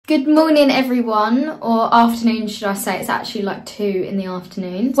Good morning everyone, or afternoon should I say, it's actually like 2 in the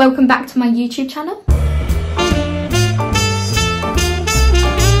afternoon. Welcome back to my YouTube channel.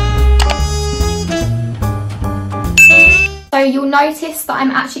 So you'll notice that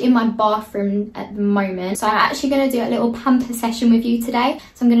I'm actually in my bathroom at the moment. So I'm actually going to do a little pamper session with you today.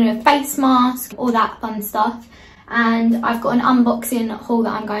 So I'm going to do a face mask, all that fun stuff. And I've got an unboxing haul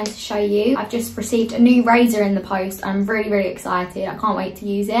that I'm going to show you. I've just received a new razor in the post. I'm really excited. I can't wait to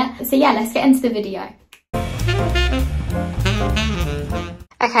use it. So yeah, let's get into the video.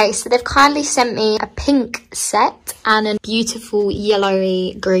 Okay, so they've kindly sent me a pink set and a beautiful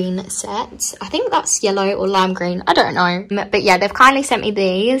yellowy green set. I think that's yellow or lime green, I don't know. But yeah, they've kindly sent me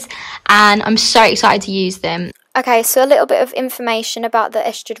these and I'm so excited to use them. Okay, so a little bit of information about the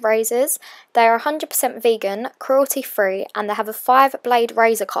Estrid razors. They are 100% vegan, cruelty-free, and they have a 5-blade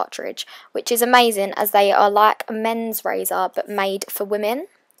razor cartridge, which is amazing as they are like a men's razor but made for women.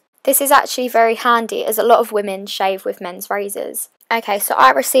 This is actually very handy as a lot of women shave with men's razors. Okay, so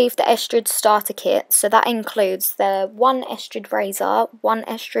I received the Estrid starter kit, so that includes the 1 Estrid razor, 1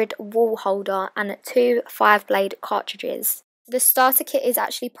 Estrid wool holder, and 2 5-blade cartridges. The starter kit is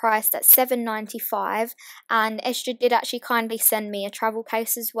actually priced at $7.95, and Estrid did actually kindly send me a travel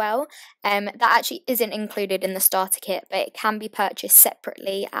case as well. That actually isn't included in the starter kit, but it can be purchased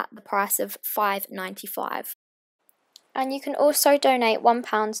separately at the price of $5.95. And you can also donate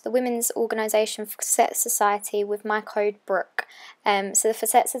 £1 to the Women's Organisation for Facet Society with my code BROOK. So the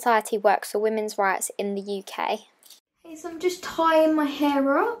Facet Society works for women's rights in the UK. Okay, so I'm just tying my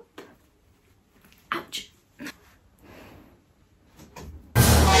hair up. Ouch.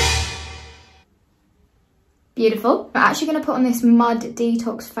 Beautiful. I'm actually going to put on this mud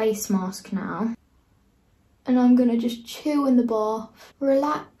detox face mask now. And I'm going to just chill in the bath,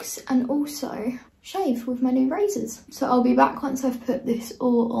 relax, and also shave with my new razors. So I'll be back once I've put this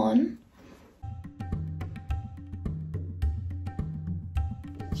all on.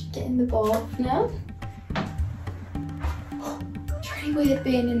 Just get in the bath now. It's really weird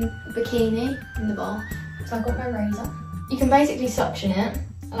being in a bikini in the bath. So I've got my razor. You can basically suction it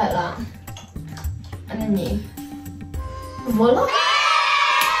like that. And then you, voila,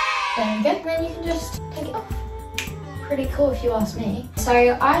 there you go. And then you can just take it off. Pretty cool if you ask me.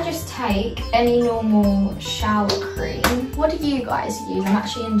 So I just take any normal shower cream. What do you guys use? I'm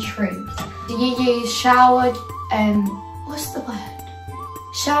actually intrigued. Do you use showered, what's the word?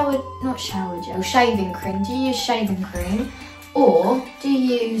 Not shower gel, shaving cream. Do you use shaving cream? Or do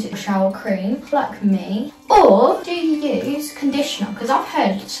you use shower cream like me? Or do you use conditioner? Because I've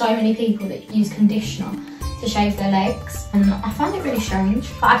heard so many people that use conditioner to shave their legs, and I find it really strange.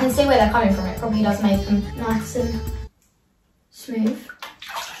 But I can see where they're coming from. It probably does make them nice and smooth.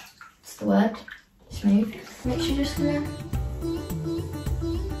 That's the word, smooth. Makes you just gonna...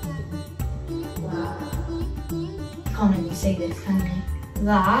 Wow. You can't even see this, can you?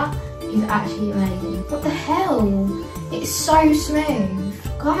 That is actually amazing. What the hell? It's so smooth.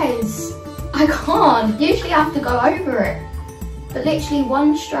 Guys, I can't. Usually I have to go over it. But literally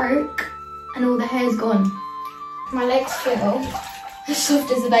one stroke and all the hair's gone. My legs feel as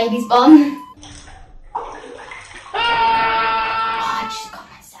soft as a baby's bum. I just got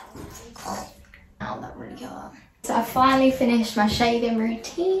myself. Ow, that really hurt. So I finally finished my shaving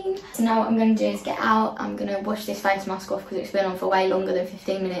routine. So now what I'm going to do is get out. I'm going to wash this face mask off because it's been on for way longer than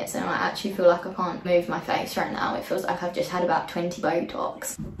 15 minutes and I actually feel like I can't move my face right now. It feels like I've just had about 20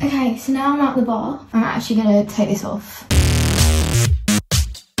 Botox. Okay, so now I'm out the bath. I'm actually going to take this off.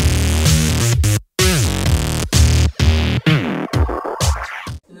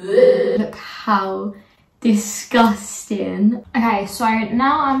 Look how disgusting. Okay, so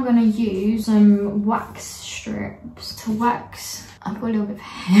now I'm gonna use some wax strips to wax. I've got a little bit of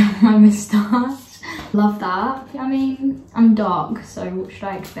hair on my moustache. Love that. I mean, I'm dark, so what should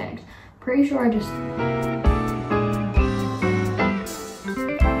I expect? Pretty sure I just...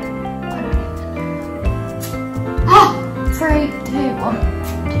 Ah! 3, 2, 1.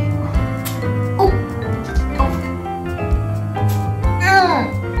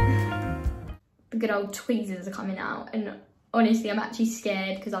 Good old tweezers are coming out, and honestly I'm actually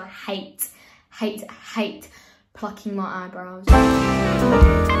scared because I hate plucking my eyebrows.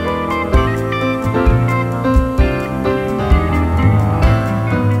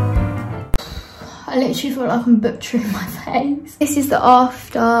 I literally feel like I'm butchering my face. This is the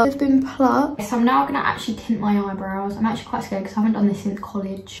after it's been plucked. So I'm now gonna actually tint my eyebrows. I'm actually quite scared because I haven't done this since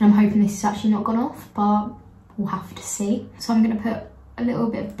college and I'm hoping this is actually not gone off, but we'll have to see. So I'm gonna put a little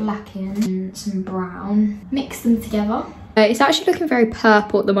bit of black in and some brown, mix them together. It's actually looking very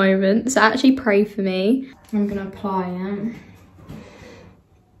purple at the moment, so actually pray for me. I'm gonna apply it.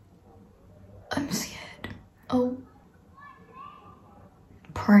 Oh.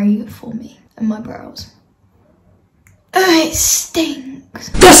 Pray for me and my brows. Oh, it stinks.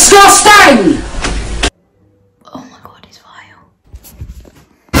 Disgusting! Oh my god, it's vile.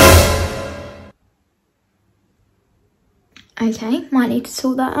 Okay, might need to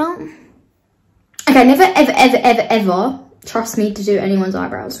sort that out. Okay, never ever trust me to do anyone's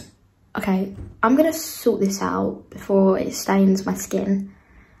eyebrows. Okay, I'm gonna sort this out before it stains my skin.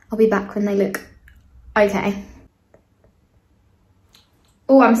 I'll be back when they look okay.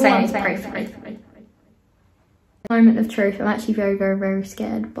 All I'm saying is pray for me. Moment of truth, I'm actually very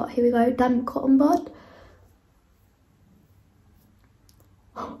scared, but here we go, damn cotton bud.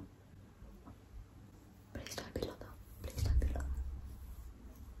 Please don't be like that, please don't be like that.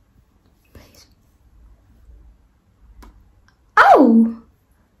 Please. Oh!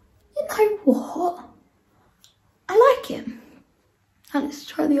 You know what? I like it. And let's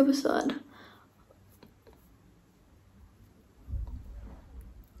try the other side.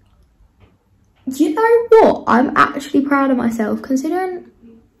 You know what? I'm actually proud of myself considering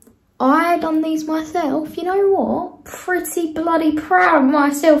I done these myself. You know what? Pretty bloody proud of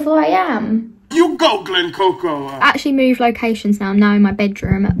myself I am. You go, Glen Coco. I actually moved locations now. I'm now in my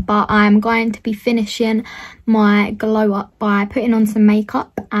bedroom, but I'm going to be finishing my glow up by putting on some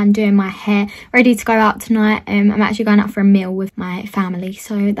makeup and doing my hair. Ready to go out tonight. I'm actually going out for a meal with my family,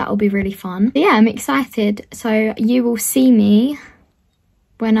 so that will be really fun. But yeah, I'm excited. So you will see me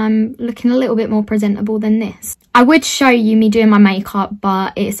when I'm looking a little bit more presentable than this. I would show you me doing my makeup,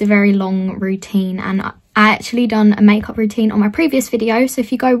 but it's a very long routine, and I actually done a makeup routine on my previous video, so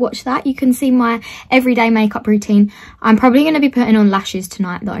if you go watch that, you can see my everyday makeup routine. I'm probably going to be putting on lashes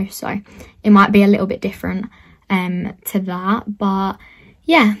tonight though, so it might be a little bit different to that, but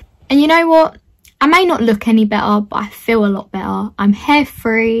yeah. And you know what? I may not look any better, but I feel a lot better. I'm hair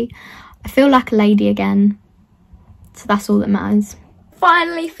free. I feel like a lady again, so that's all that matters.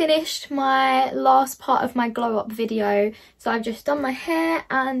 Finally finished my last part of my glow up video, so I've just done my hair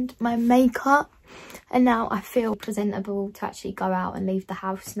and my makeup, and now I feel presentable to actually go out and leave the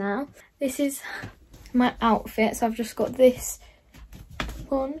house now. This is my outfit, so I've just got this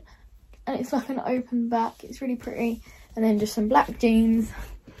on and it's like an open back, it's really pretty, and then just some black jeans,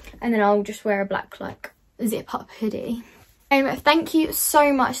 and then I'll just wear a black like zip up hoodie. Thank you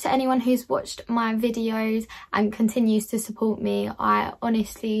so much to anyone who's watched my videos and continues to support me. I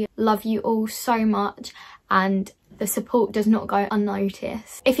honestly love you all so much, and the support does not go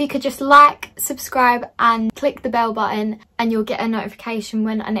unnoticed. If you could just like, subscribe and click the bell button, and you'll get a notification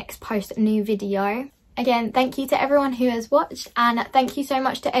when I next post a new video. Again, thank you to everyone who has watched, and thank you so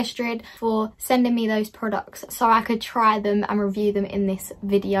much to Estrid for sending me those products so I could try them and review them in this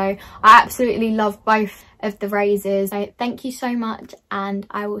video. I absolutely love both of the razors. So thank you so much, and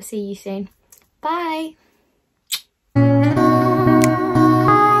I will see you soon. Bye!